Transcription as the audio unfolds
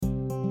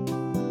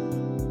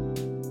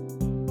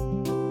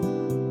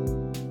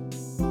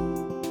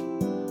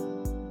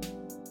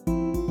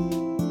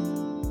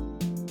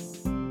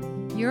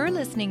You're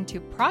listening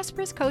to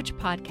Prosperous Coach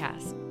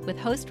Podcast with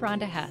host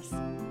Rhonda Hess,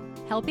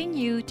 helping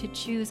you to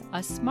choose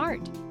a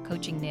smart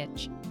coaching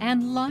niche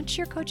and launch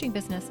your coaching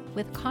business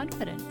with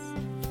confidence.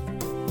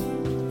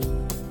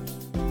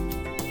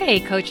 Hey,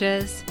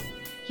 coaches.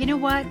 You know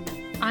what?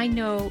 I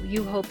know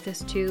you hope this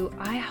too.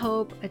 I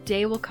hope a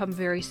day will come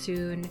very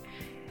soon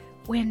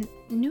when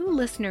new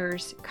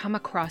listeners come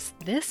across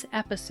this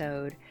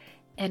episode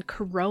and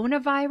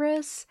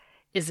coronavirus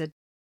is a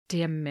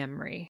dim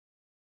memory.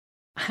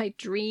 I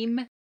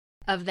dream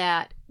of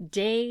that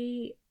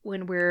day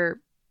when we're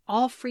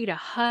all free to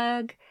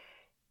hug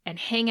and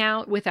hang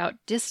out without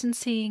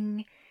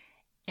distancing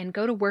and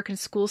go to work and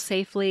school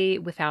safely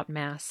without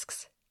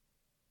masks.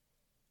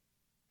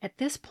 At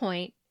this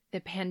point,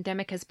 the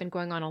pandemic has been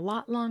going on a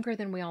lot longer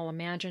than we all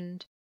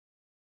imagined.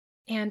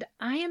 And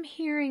I am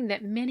hearing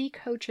that many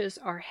coaches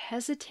are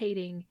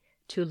hesitating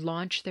to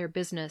launch their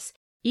business,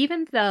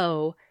 even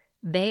though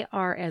they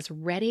are as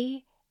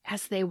ready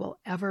as they will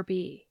ever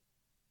be.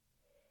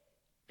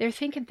 They're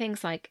thinking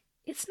things like,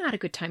 it's not a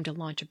good time to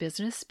launch a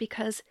business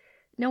because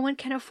no one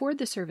can afford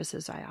the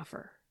services I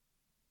offer.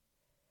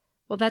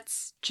 Well,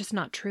 that's just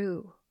not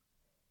true.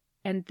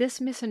 And this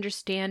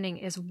misunderstanding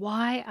is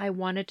why I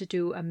wanted to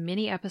do a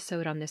mini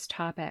episode on this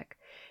topic.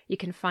 You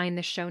can find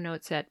the show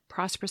notes at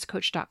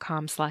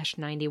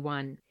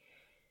prosperouscoach.com/91.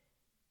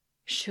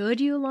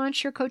 Should you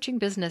launch your coaching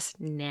business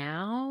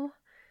now?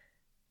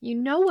 You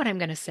know what I'm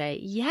going to say.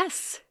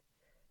 Yes,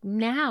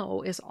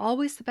 now is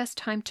always the best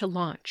time to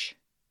launch.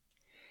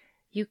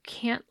 You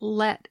can't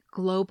let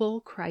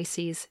global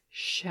crises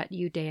shut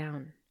you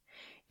down.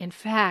 In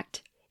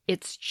fact,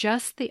 it's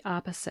just the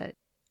opposite.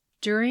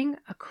 During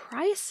a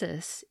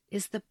crisis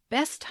is the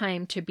best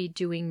time to be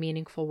doing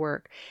meaningful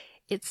work.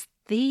 It's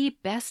the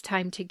best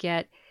time to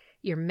get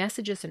your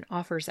messages and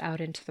offers out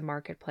into the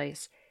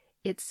marketplace.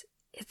 It's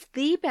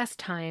the best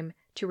time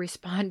to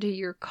respond to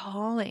your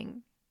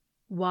calling.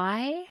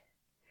 Why?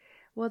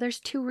 Well, there's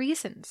two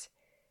reasons.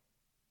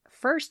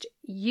 First,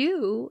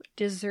 you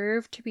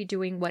deserve to be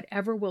doing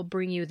whatever will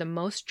bring you the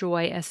most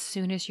joy as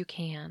soon as you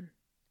can.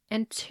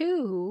 And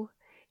two,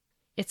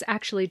 it's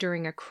actually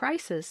during a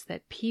crisis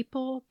that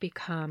people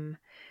become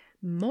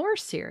more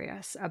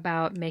serious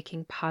about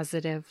making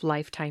positive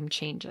lifetime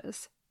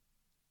changes.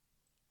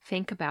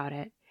 Think about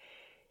it.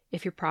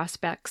 If your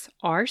prospects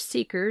are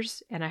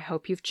seekers, and I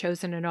hope you've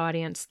chosen an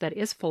audience that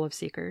is full of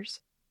seekers,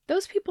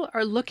 those people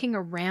are looking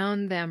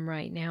around them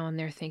right now and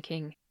they're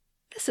thinking,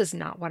 this is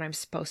not what I'm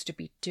supposed to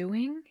be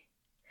doing.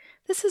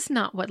 This is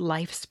not what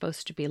life's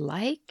supposed to be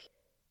like.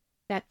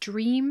 That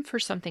dream for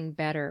something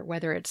better,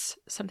 whether it's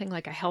something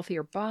like a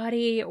healthier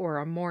body or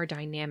a more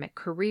dynamic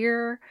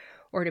career,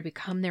 or to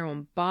become their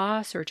own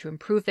boss, or to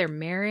improve their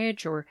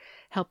marriage, or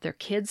help their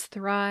kids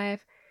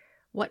thrive,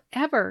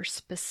 whatever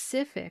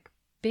specific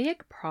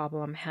big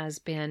problem has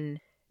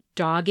been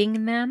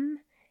dogging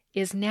them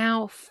is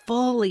now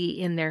fully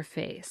in their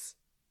face.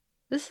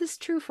 This is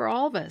true for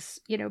all of us,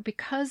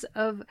 because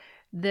of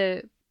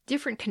the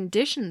different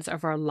conditions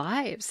of our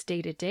lives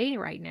day to day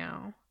right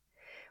now.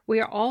 We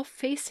are all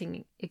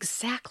facing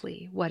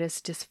exactly what is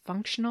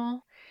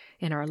dysfunctional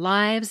in our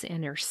lives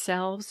and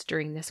ourselves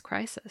during this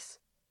crisis.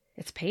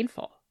 It's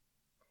painful.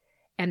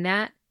 And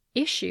that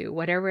issue,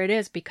 whatever it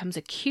is, becomes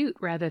acute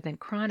rather than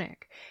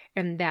chronic.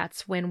 And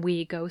that's when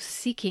we go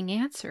seeking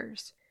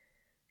answers.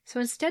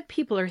 So instead,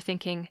 people are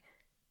thinking,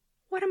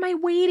 what am I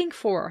waiting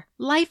for?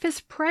 Life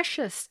is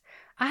precious.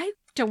 I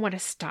don't want to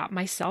stop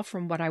myself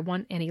from what I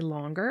want any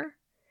longer.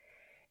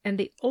 And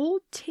the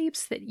old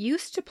tapes that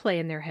used to play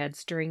in their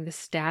heads during the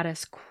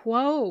status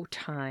quo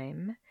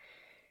time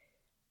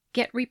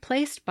get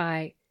replaced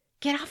by,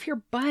 get off your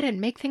butt and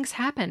make things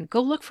happen.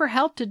 Go look for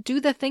help to do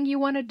the thing you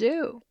want to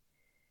do.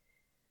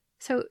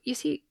 So you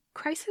see,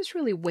 crisis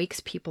really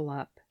wakes people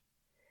up.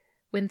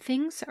 When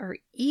things are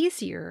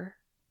easier,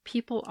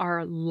 people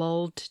are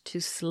lulled to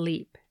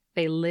sleep.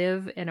 They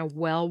live in a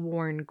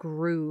well-worn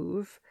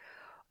groove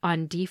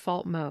on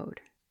default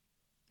mode.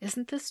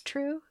 Isn't this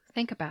true?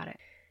 Think about it.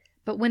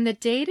 But when the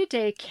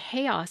day-to-day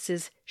chaos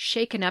is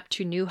shaken up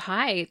to new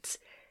heights,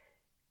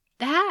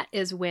 that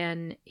is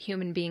when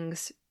human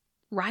beings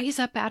rise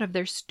up out of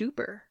their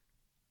stupor.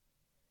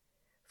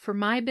 For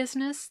my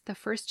business, the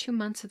first 2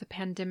 months of the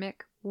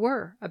pandemic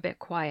were a bit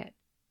quiet.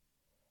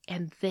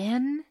 And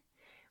then,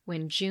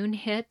 when June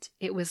hit,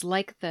 it was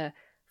like the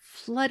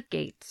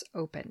floodgates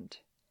opened.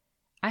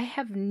 I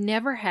have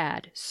never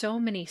had so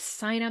many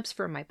signups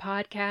for my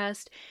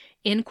podcast,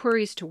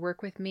 inquiries to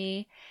work with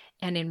me,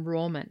 and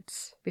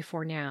enrollments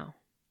before now.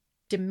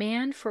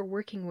 Demand for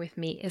working with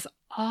me is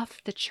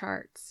off the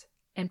charts,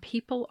 and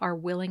people are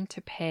willing to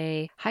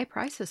pay high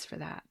prices for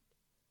that.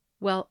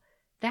 Well,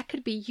 that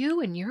could be you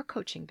in your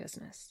coaching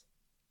business.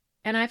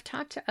 And I've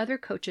talked to other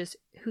coaches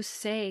who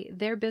say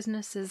their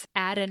business is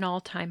at an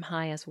all-time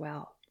high as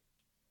well.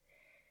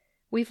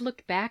 We've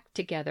looked back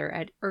together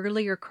at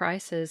earlier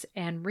crises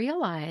and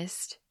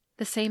realized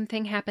the same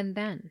thing happened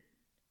then.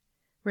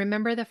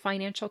 Remember the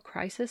financial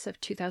crisis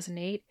of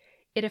 2008?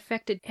 It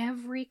affected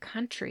every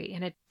country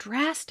in a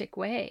drastic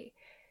way.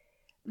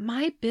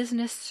 My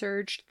business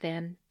surged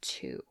then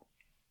too.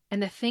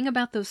 And the thing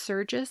about those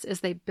surges is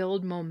they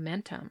build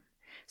momentum.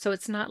 So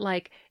it's not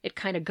like it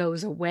kind of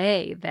goes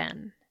away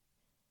then.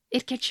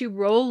 It gets you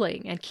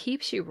rolling and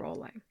keeps you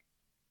rolling.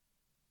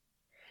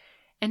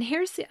 And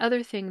here's the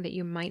other thing that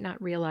you might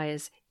not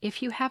realize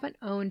if you haven't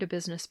owned a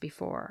business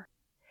before.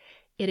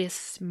 It is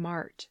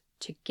smart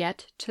to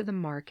get to the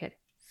market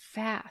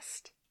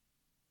fast.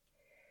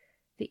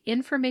 The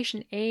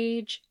information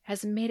age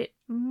has made it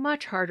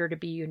much harder to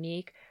be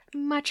unique,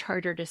 much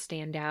harder to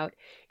stand out.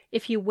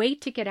 If you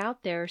wait to get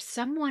out there,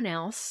 someone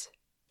else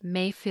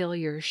may fill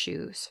your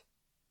shoes.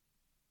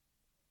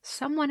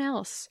 Someone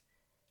else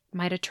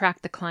might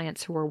attract the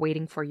clients who are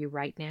waiting for you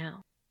right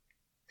now.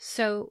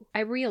 So I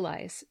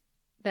realize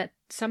that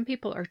some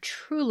people are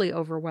truly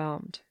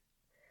overwhelmed.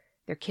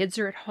 Their kids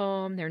are at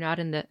home. They're not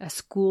in a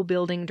school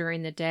building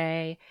during the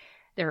day.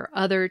 There are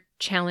other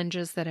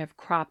challenges that have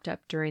cropped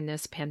up during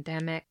this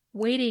pandemic.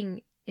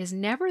 Waiting is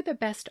never the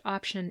best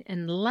option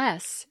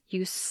unless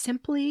you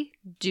simply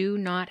do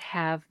not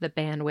have the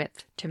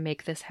bandwidth to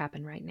make this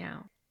happen right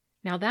now.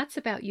 Now that's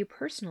about you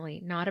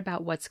personally, not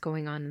about what's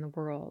going on in the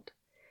world.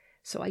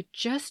 So I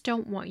just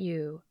don't want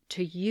you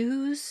to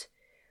use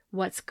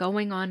what's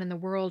going on in the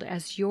world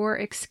as your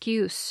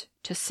excuse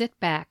to sit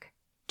back,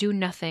 do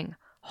nothing,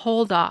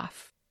 hold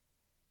off.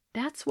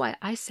 That's why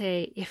I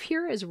say, if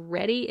you're as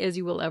ready as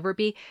you will ever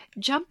be,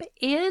 jump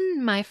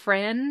in, my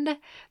friend.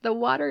 The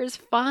water is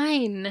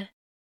fine.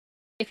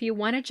 If you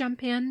want to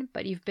jump in,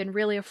 but you've been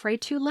really afraid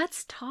to,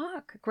 let's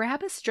talk.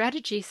 Grab a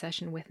strategy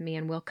session with me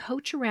and we'll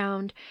coach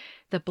around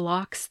the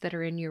blocks that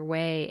are in your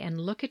way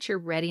and look at your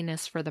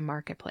readiness for the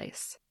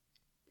marketplace.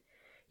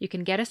 You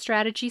can get a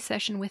strategy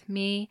session with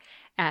me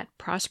at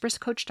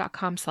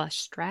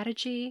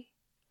prosperouscoach.com/strategy.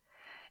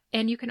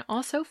 And you can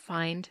also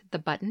find the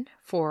button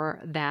for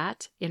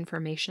that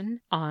information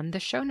on the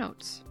show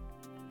notes.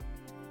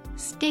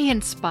 Stay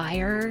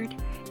inspired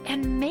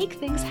and make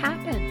things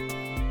happen.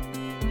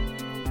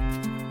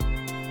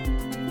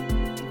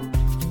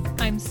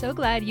 I'm so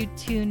glad you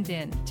tuned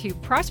in to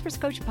Prosperous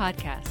Coach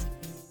Podcast.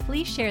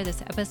 Please share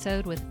this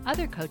episode with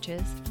other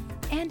coaches.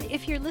 And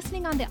if you're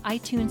listening on the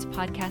iTunes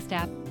podcast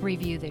app,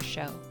 review this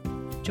show.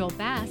 Joel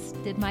Bass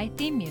did my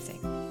theme music.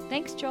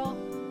 Thanks,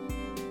 Joel.